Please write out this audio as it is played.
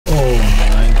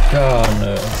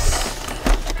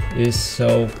It's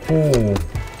so cool.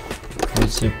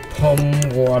 It's a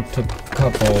pump water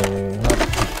couple. Water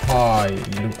pie.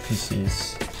 Look, this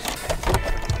is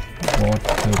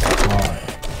water pie.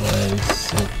 Where is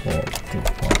the water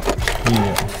pie?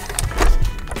 Here.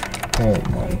 Oh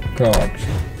my god.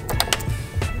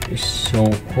 It's so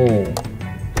cool.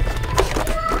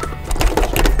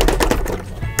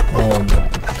 Oh my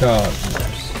god.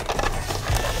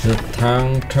 The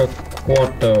tank truck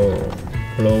water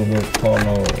global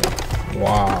color.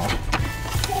 Wow.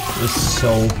 It's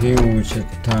so huge, the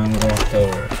tank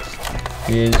water.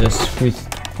 Here's a switch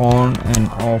on and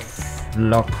off,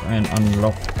 lock and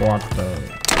unlock water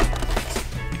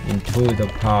into the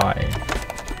pie.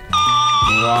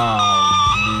 Wow,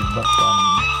 the button.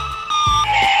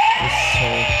 It's so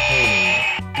cool.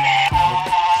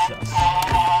 It's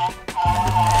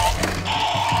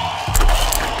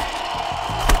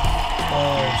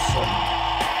awesome.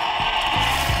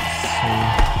 So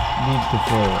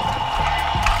beautiful.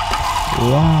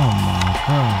 Wow, my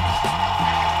god.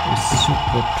 It's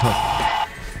super truck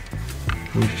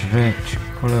with red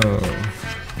color.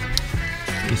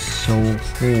 It's so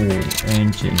cool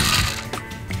engine.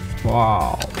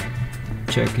 Wow,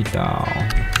 check it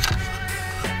out.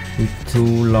 With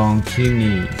two long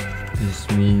chimney. This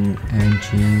means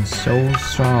engine so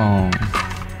strong.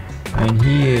 And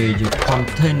here is a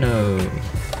container.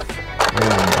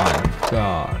 Oh my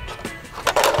god.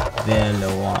 The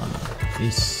other one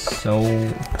is so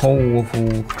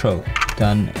powerful truck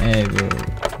than ever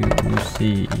you will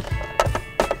see.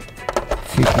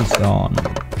 Fix it on.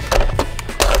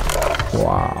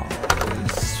 Wow,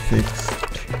 it's fixed.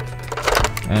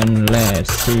 And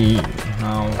let's see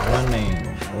how running.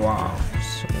 Wow,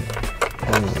 so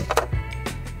cool.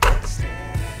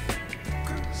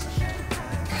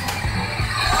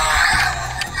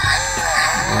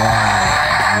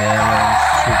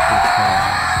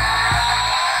 Supercars.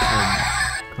 Oh my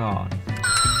god.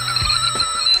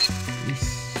 It's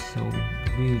so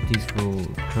beautiful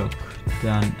truck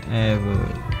than ever.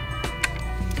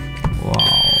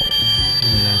 Wow.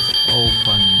 Let's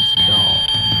open the door.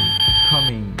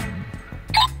 Coming.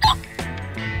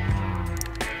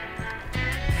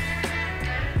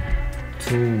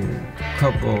 Two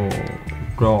couple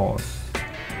doors.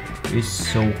 It's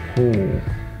so cool.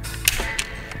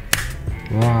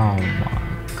 Wow, my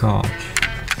gosh.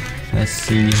 Let's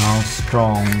see how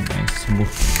strong and smooth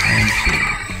the engine.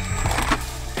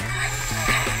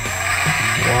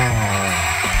 Wow.